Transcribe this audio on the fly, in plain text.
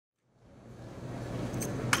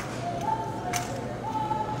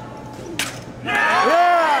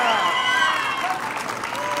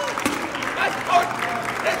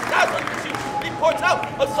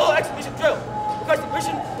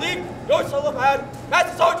command,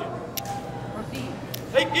 Master Sergeant. Proceed.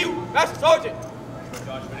 Thank you, Master Sergeant.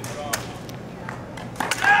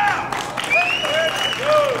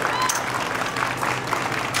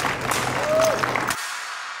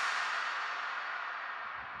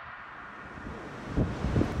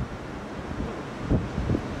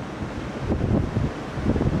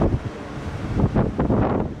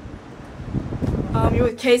 You're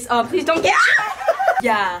with Case. Please don't get.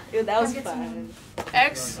 Yeah, that was fun.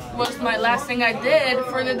 X was my last thing I did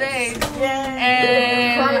for the day.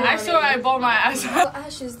 And I swear I bawled my ass out.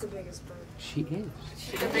 Ash is the biggest bird. She is.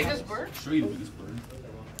 She's the biggest bird?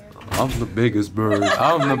 I'm the biggest bird.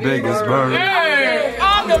 I'm the biggest bird. Hey,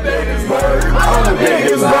 I'm the biggest bird. I'm the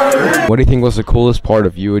biggest bird. What do you think was the coolest part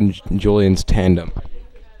of you and Julian's tandem?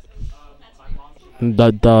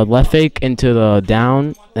 The left fake into the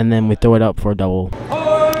down, and then we throw it up for a double.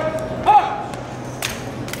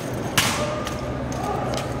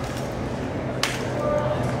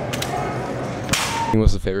 What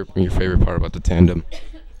was your favorite part about the tandem?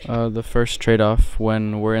 The first trade-off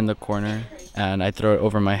when we're in the corner, and I throw it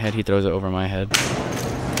over my head, he throws it over my head.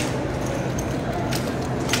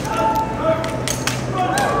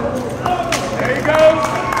 There you go.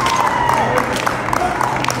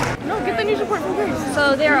 No, get the news report from Grace.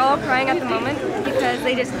 So they are all crying at the moment because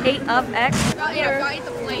they just ate up X. You eat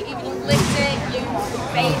the plate, you licked it, you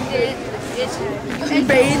bathed it, You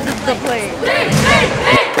bathed the plate.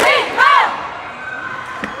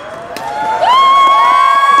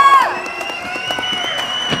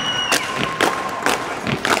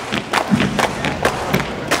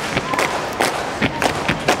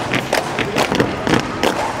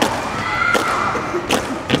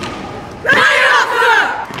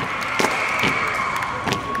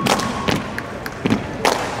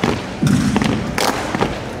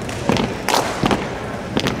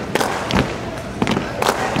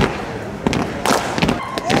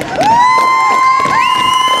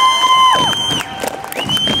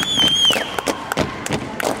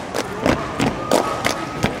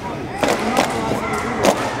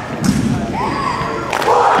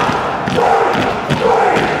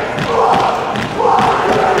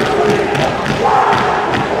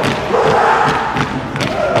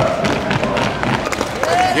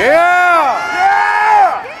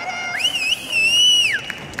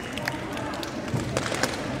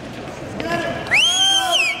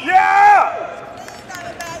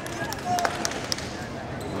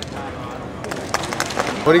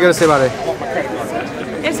 What are you gonna say about it?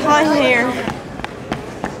 It's hot here.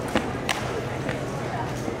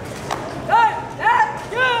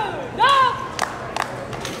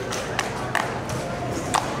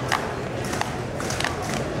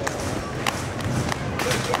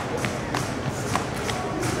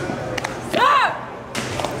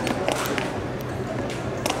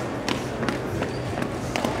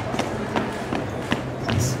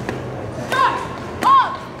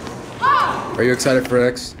 Are you excited for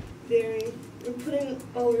X? Very. We're putting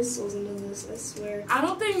all our souls into this, I swear. I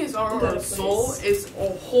don't think it's our soul, it's a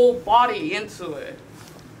whole body into it.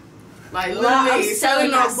 Like literally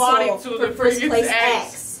selling our body to the first place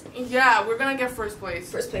X. Yeah, we're gonna get first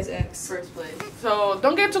place. First place X. First place. So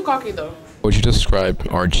don't get too cocky though. Would you describe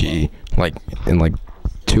RG in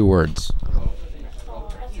 2 words?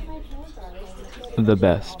 The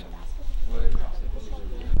best.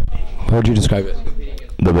 How would you describe it?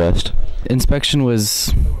 The best. Inspection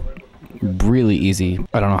was really easy.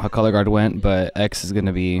 I don't know how color guard went, but X is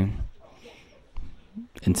gonna be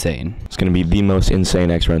insane. It's gonna be the most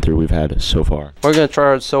insane X run through we've had so far. We're gonna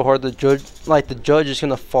try so hard. The judge is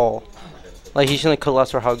gonna fall. Like he's gonna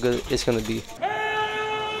collapse for how good it's gonna be.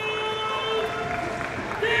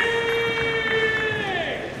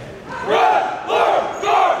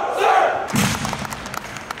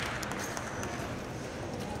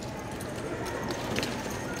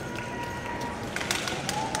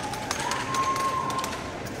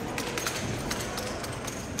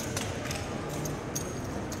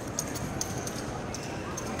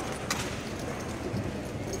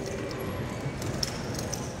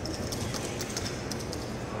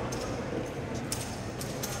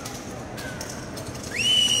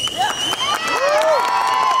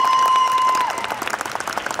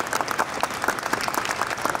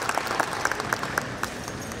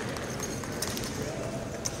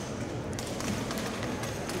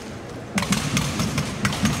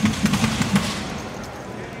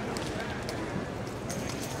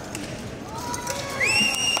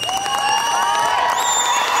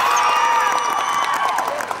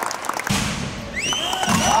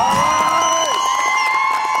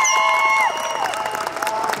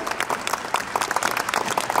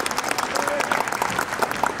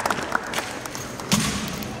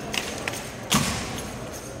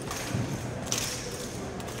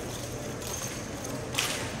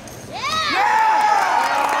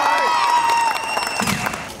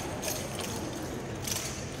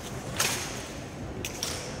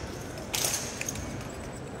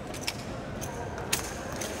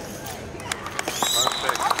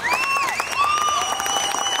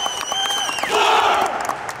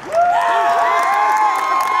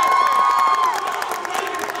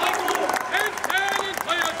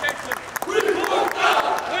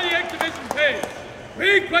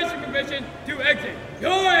 request your permission to exit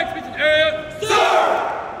your exhibition area. Sir!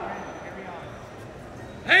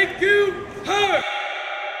 Thank you, sir!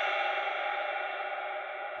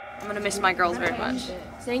 I'm gonna miss my girls very much.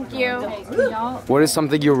 Thank you. What is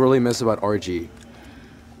something you really miss about RG?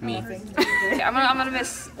 Me. I'm gonna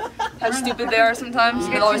miss how stupid they are sometimes.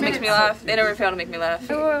 It always makes me laugh. They never fail to make me laugh.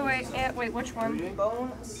 Wait, which one? No,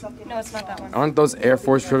 it's not that one. Aren't those Air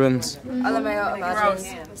Force ribbons? I'm a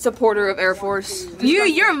supporter of Air Force.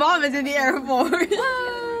 Your mom is in the Air Force.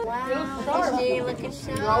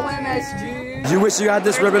 Do you wish you had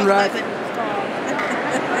this ribbon rack?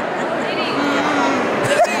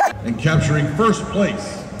 And capturing first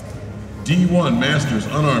place, D1 Masters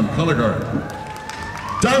Unarmed Color Guard,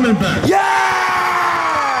 Diamondback. Yeah!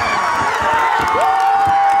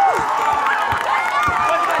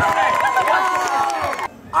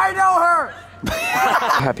 I know her!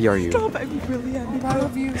 How happy are you? Stop, I'm really happy. I'm proud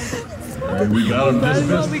of you. And we got them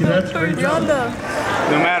dismissed, cadets. Great job.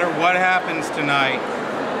 No matter what happens tonight,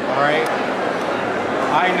 all right,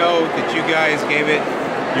 I know that you guys gave it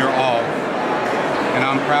your all. And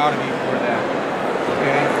I'm proud of you for that,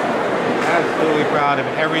 okay? Absolutely proud of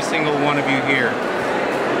every single one of you here,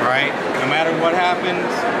 all right? No matter what happens,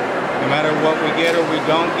 no matter what we get or we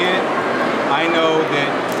don't get, I know that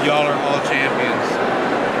y'all are all champions,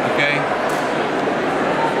 okay?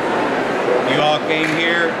 You all came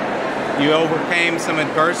here, you overcame some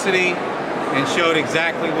adversity and showed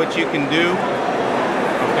exactly what you can do,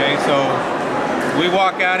 okay? So we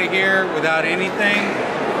walk out of here without anything.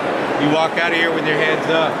 You walk out of here with your heads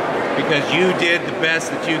up because you did the best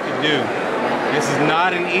that you could do. This is not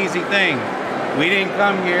an easy thing. We didn't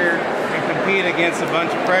come here and compete against a bunch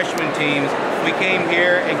of freshman teams. We came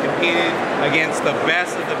here and competed against the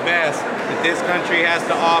best of the best that this country has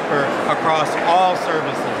to offer across all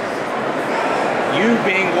services. You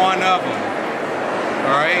being one of them,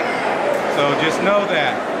 all right? So just know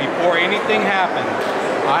that before anything happens,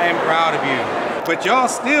 I am proud of you. But y'all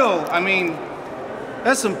still, I mean,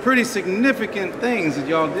 that's some pretty significant things that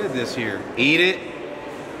y'all did this year. Eat it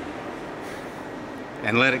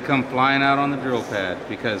and let it come flying out on the drill pad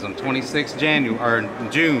because on 26th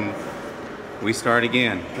June, we start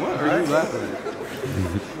again. What are you laughing at?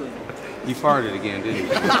 You farted again, didn't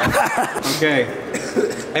you? Okay.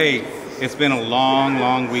 Hey, it's been a long,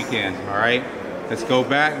 long weekend, all right? Let's go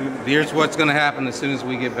back. Here's what's gonna happen as soon as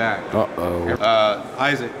we get back. Uh-oh.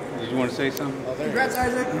 Isaac, did you want to say something? Congrats,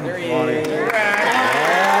 Isaac. There he is.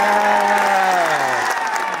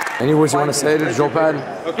 Any words you want to say to the drill pad?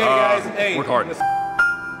 Okay, guys. Hey. Work hard.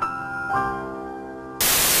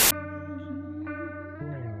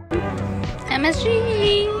 MSG.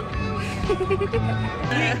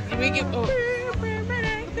 We get.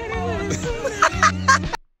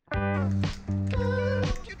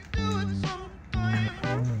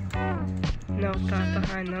 No thought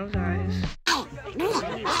behind those eyes. I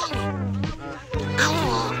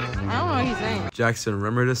don't know what he's saying. Jackson,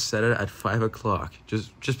 remember to set it at 5 o'clock.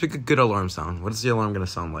 Just pick a good alarm sound. What is the alarm gonna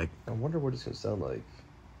sound like? I wonder what it's gonna sound like.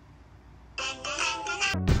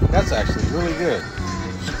 That's actually really good.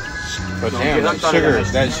 But damn,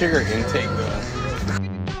 that sugar intake though.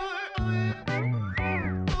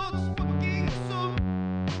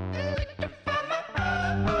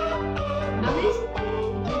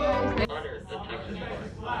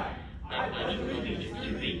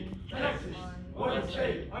 One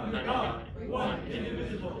state, under God, one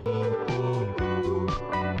indivisible.